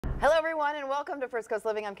Hello, everyone, and welcome to First Coast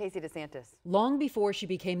Living. I'm Casey DeSantis. Long before she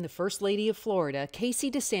became the First Lady of Florida,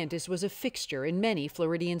 Casey DeSantis was a fixture in many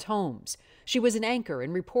Floridians' homes. She was an anchor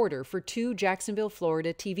and reporter for 2 Jacksonville,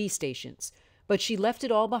 Florida TV stations. But she left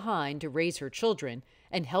it all behind to raise her children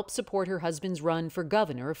and help support her husband's run for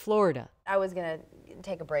governor of Florida. I was going to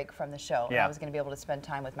take a break from the show. I was going to be able to spend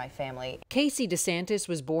time with my family. Casey DeSantis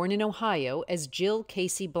was born in Ohio as Jill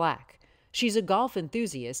Casey Black. She's a golf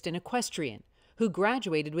enthusiast and equestrian who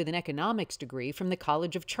graduated with an economics degree from the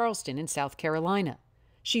College of Charleston in South Carolina.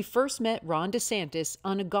 She first met Ron DeSantis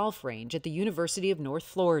on a golf range at the University of North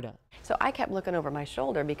Florida. So I kept looking over my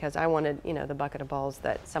shoulder because I wanted, the bucket of balls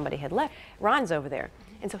that somebody had left. Ron's over there,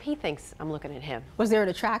 and so he thinks I'm looking at him. Was there an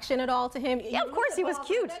attraction at all to him? Yeah, of course, he was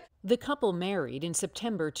cute. The couple married in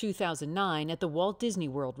September 2009 at the Walt Disney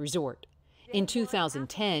World Resort. In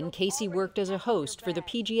 2010, Casey worked as a host for the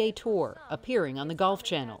PGA Tour, appearing on the Golf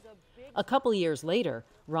Channel. A couple years later,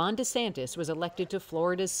 Ron DeSantis was elected to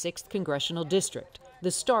Florida's 6th Congressional District,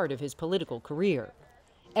 the start of his political career.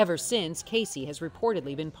 Ever since, Casey has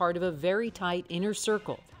reportedly been part of a very tight inner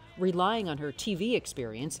circle, relying on her TV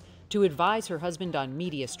experience to advise her husband on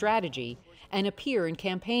media strategy and appear in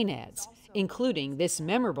campaign ads, including this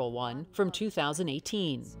memorable one from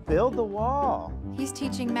 2018. Build the wall. He's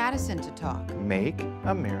teaching Madison to talk. Make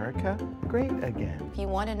America great again. If you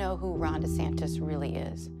want to know who Ron DeSantis really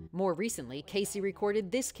is. More recently, Casey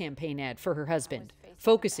recorded this campaign ad for her husband,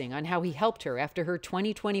 focusing on how he helped her after her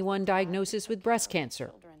 2021 diagnosis with breast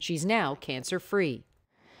cancer. She's now cancer-free.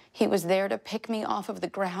 He was there to pick me off of the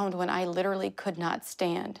ground when I literally could not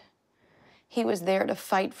stand. He was there to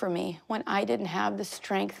fight for me when I didn't have the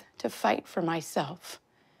strength to fight for myself.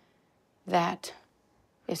 That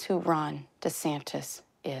is who Ron DeSantis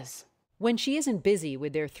is. When she isn't busy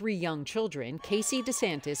with their 3 young children, Casey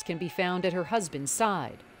DeSantis can be found at her husband's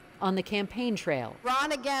side on the campaign trail.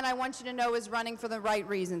 Ron, again, I want you to know, is running for the right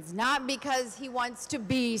reasons. Not because he wants to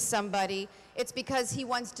be somebody, it's because he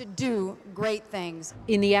wants to do great things.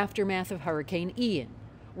 In the aftermath of Hurricane Ian,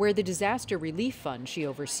 where the disaster relief fund she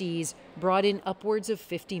oversees brought in upwards of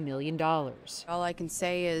 $50 million. All I can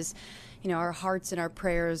say is, our hearts and our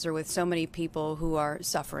prayers are with so many people who are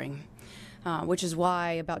suffering. Which is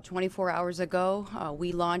why about 24 hours ago,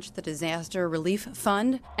 we launched the Disaster Relief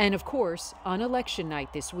Fund. And of course, on election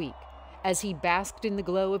night this week, as he basked in the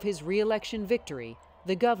glow of his re-election victory,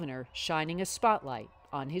 the governor shining a spotlight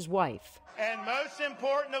on his wife. And most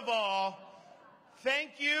important of all,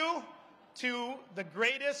 thank you to the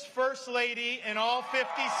greatest First Lady in all 50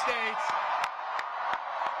 states.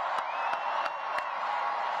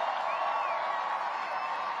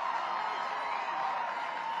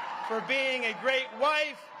 For being a great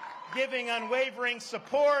wife, giving unwavering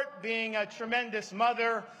support, being a tremendous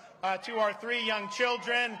mother to our 3 young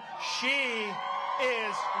children. She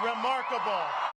is remarkable.